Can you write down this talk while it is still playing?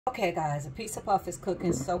Okay guys, a pizza puff is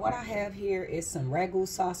cooking. So what I have here is some ragu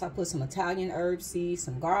sauce. I put some Italian herb seeds,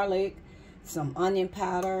 some garlic, some onion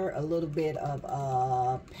powder, a little bit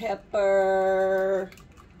of pepper,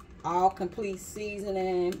 all complete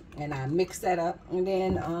seasoning, and I mix that up. And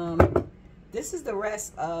then this is the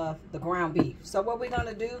rest of the ground beef. So what we're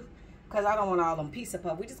gonna do, because I don't want all them pizza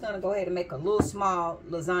puff, we're just gonna go ahead and make a little small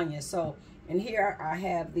lasagna. So in here I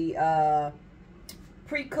have the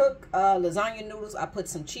pre-cooked lasagna noodles. I put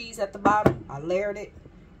some cheese at the bottom. I layered it.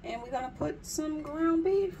 And we're going to put some ground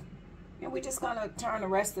beef. And we're just going to turn the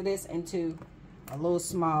rest of this into a little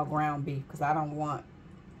small ground beef. Because I don't want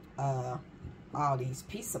all these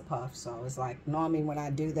pizza puffs. So it's like normally when I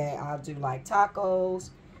do that, I'll do like tacos.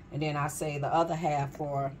 And then I save the other half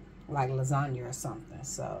for like lasagna or something.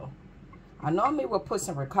 So I normally will put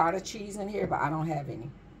some ricotta cheese in here. But I don't have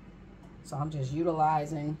any. So I'm just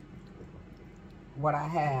utilizing what I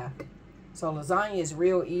have. So lasagna is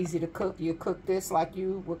real easy to cook. You cook this like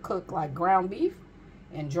you would cook like ground beef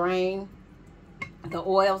and drain the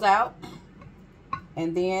oils out,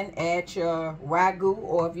 and then add your ragu,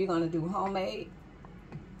 or if you're going to do homemade.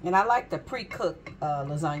 And I like the pre-cooked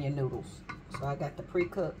lasagna noodles. So I got the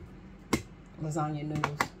pre-cooked lasagna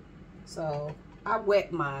noodles. So I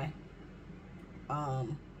wet my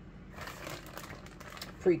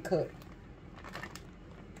pre-cooked.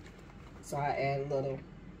 So I add a little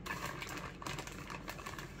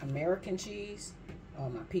American cheese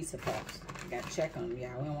on my pizza puffs. Got to check on them,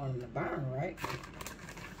 y'all. We don't want them to burn, right?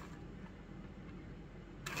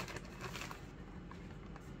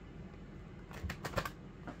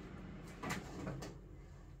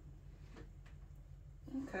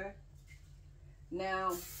 Okay.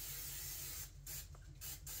 Now,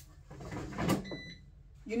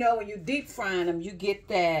 you know when you deep frying them, you get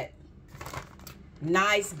that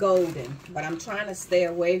nice golden, but I'm trying to stay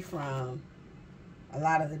away from a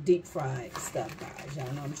lot of the deep fried stuff, guys.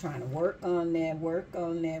 Y'all know I'm trying to work on that, work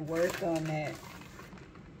on that.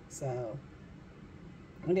 So,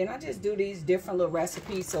 and then I just do these different little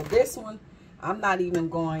recipes. So this one, I'm not even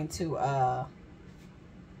going to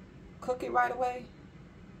cook it right away.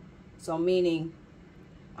 So meaning,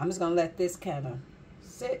 I'm just gonna let this kind of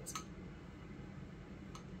sit.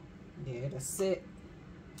 Yeah, it'll sit.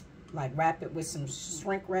 Like wrap it with some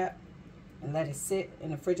shrink wrap and let it sit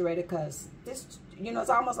in the refrigerator, because this, you know, it's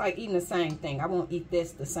almost like eating the same thing. I won't eat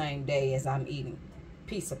this the same day as I'm eating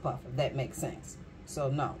pizza puff, if that makes sense. So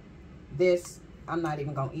no, this, I'm not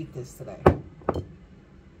even gonna eat this today.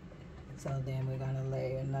 So then we're gonna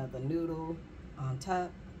lay another noodle on top.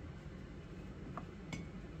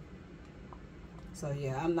 So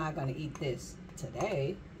yeah, I'm not gonna eat this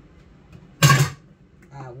today.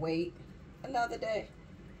 I'll wait another day.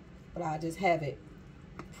 But I'll just have it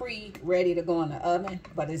pre-ready to go in the oven.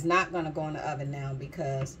 But it's not going to go in the oven now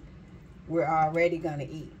because we're already going to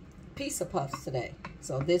eat pizza puffs today.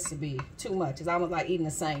 So this would be too much. It's almost like eating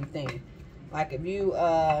the same thing. Like if you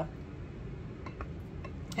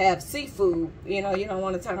have seafood, you know, you don't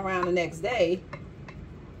want to turn around the next day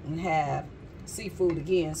and have seafood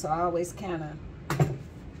again. So I always kind of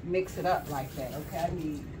mix it up like that. Okay, I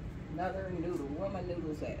need another noodle. Where are my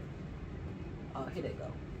noodles at? Oh, here they go.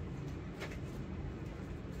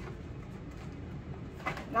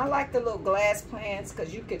 And I like the little glass plants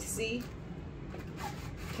because you could see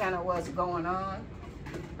kind of what's going on.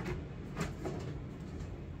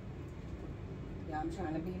 Yeah, I'm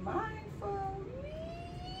trying to be mindful.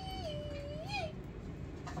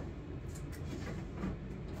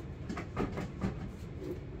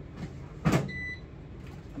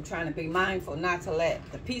 I'm trying to be mindful not to let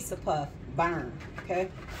the pizza puff burn, okay?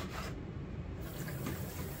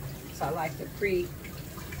 So I like to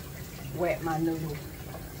pre-wet my noodles.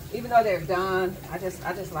 Even though they're done, I just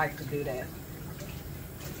like to do that.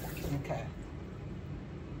 Okay.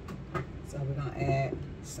 So we're gonna add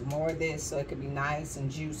some more of this so it can be nice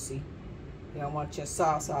and juicy. You don't want your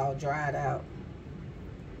sauce all dried out.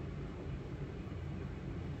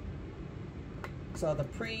 So the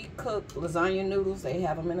pre-cooked lasagna noodles, they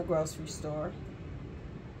have them in the grocery store.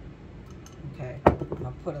 Okay, I'm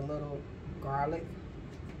gonna put a little garlic,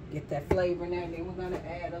 get that flavor in there. Then we're gonna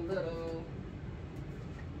add a little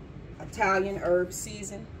Italian herb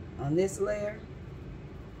season on this layer.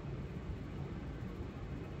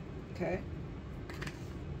 Okay.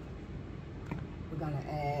 We're gonna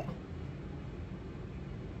add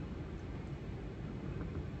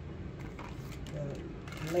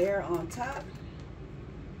the layer on top.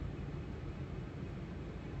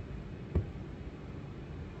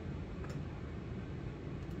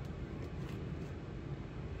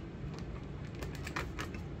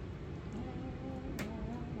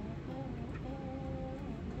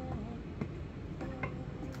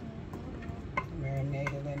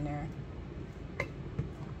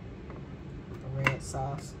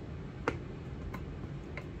 sauce.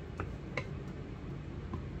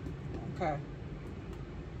 Okay.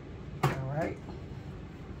 All right.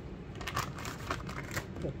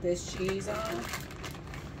 Put this cheese on.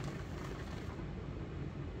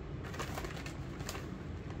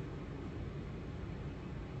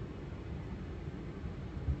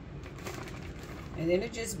 And then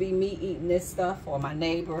it just be me eating this stuff or my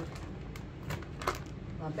neighbor.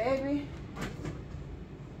 My baby,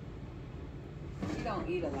 he don't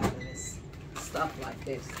eat a lot of this stuff like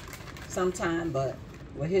this sometimes, but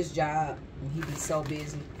with his job, and he be so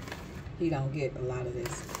busy, he don't get a lot of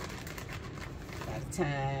this. By the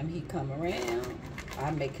time he come around,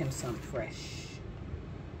 I make him some fresh.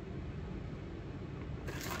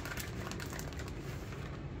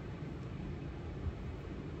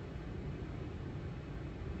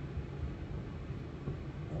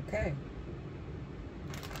 Okay.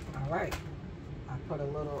 All right. I put a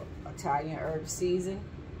little Italian herb season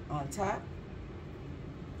on top.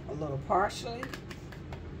 A little parsley.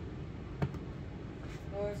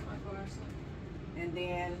 Where's my parsley? And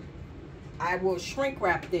then I will shrink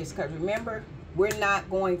wrap this because remember, we're not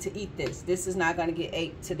going to eat this. This is not going to get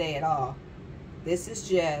ate today at all. This is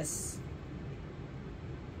just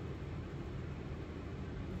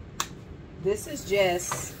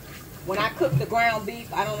when I cook the ground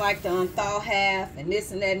beef, I don't like to unthaw half and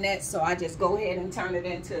this and that and that, so I just go ahead and turn it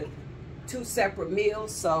into 2 separate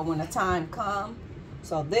meals. So when the time comes,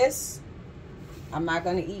 so this, I'm not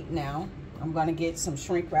gonna eat now. I'm gonna get some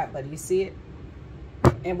shrink wrap, but you see it?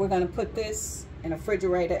 And we're gonna put this in the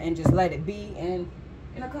refrigerator and just let it be, and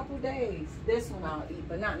in a couple of days, this one I'll eat,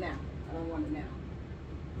 but not now. I don't want it now.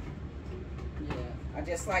 Yeah, I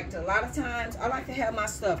just like to, a lot of times, I like to have my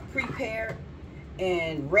stuff prepared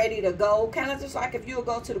and ready to go, kind of just like if you'll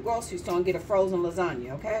go to the grocery store and get a frozen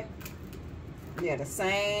lasagna, okay? Yeah, the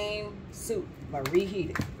same soup, but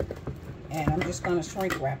reheated. And I'm just gonna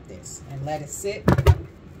shrink wrap this and let it sit.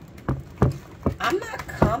 I'm not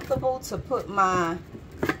comfortable to put my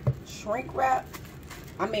shrink wrap,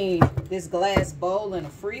 this glass bowl in a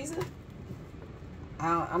freezer.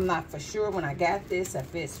 I'm not for sure when I got this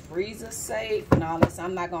if it's freezer safe and all this.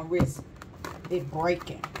 I'm not gonna risk it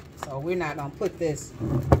breaking. So we're not gonna put this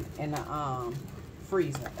in the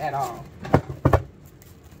freezer at all.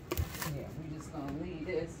 Yeah, we're just gonna leave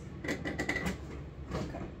this.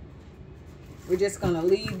 Okay. We're just gonna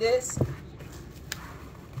leave this.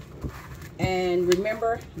 And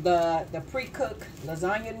remember the pre-cooked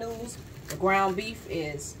lasagna noodles, the ground beef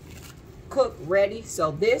is cooked, ready.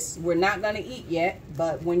 So this we're not gonna eat yet,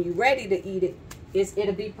 but when you're ready to eat it,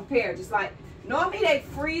 it'll be prepared. Just like normally they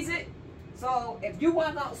freeze it. So if you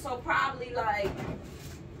want to, so probably like,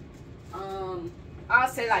 I'll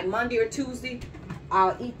say like Monday or Tuesday,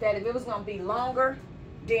 I'll eat that. If it was going to be longer,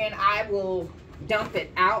 then I will dump it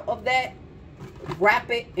out of that, wrap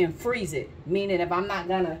it, and freeze it. Meaning if I'm not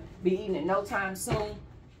going to be eating it no time soon.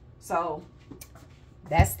 So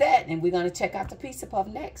that's that. And we're going to check out the pizza puff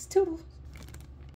next. Toodles.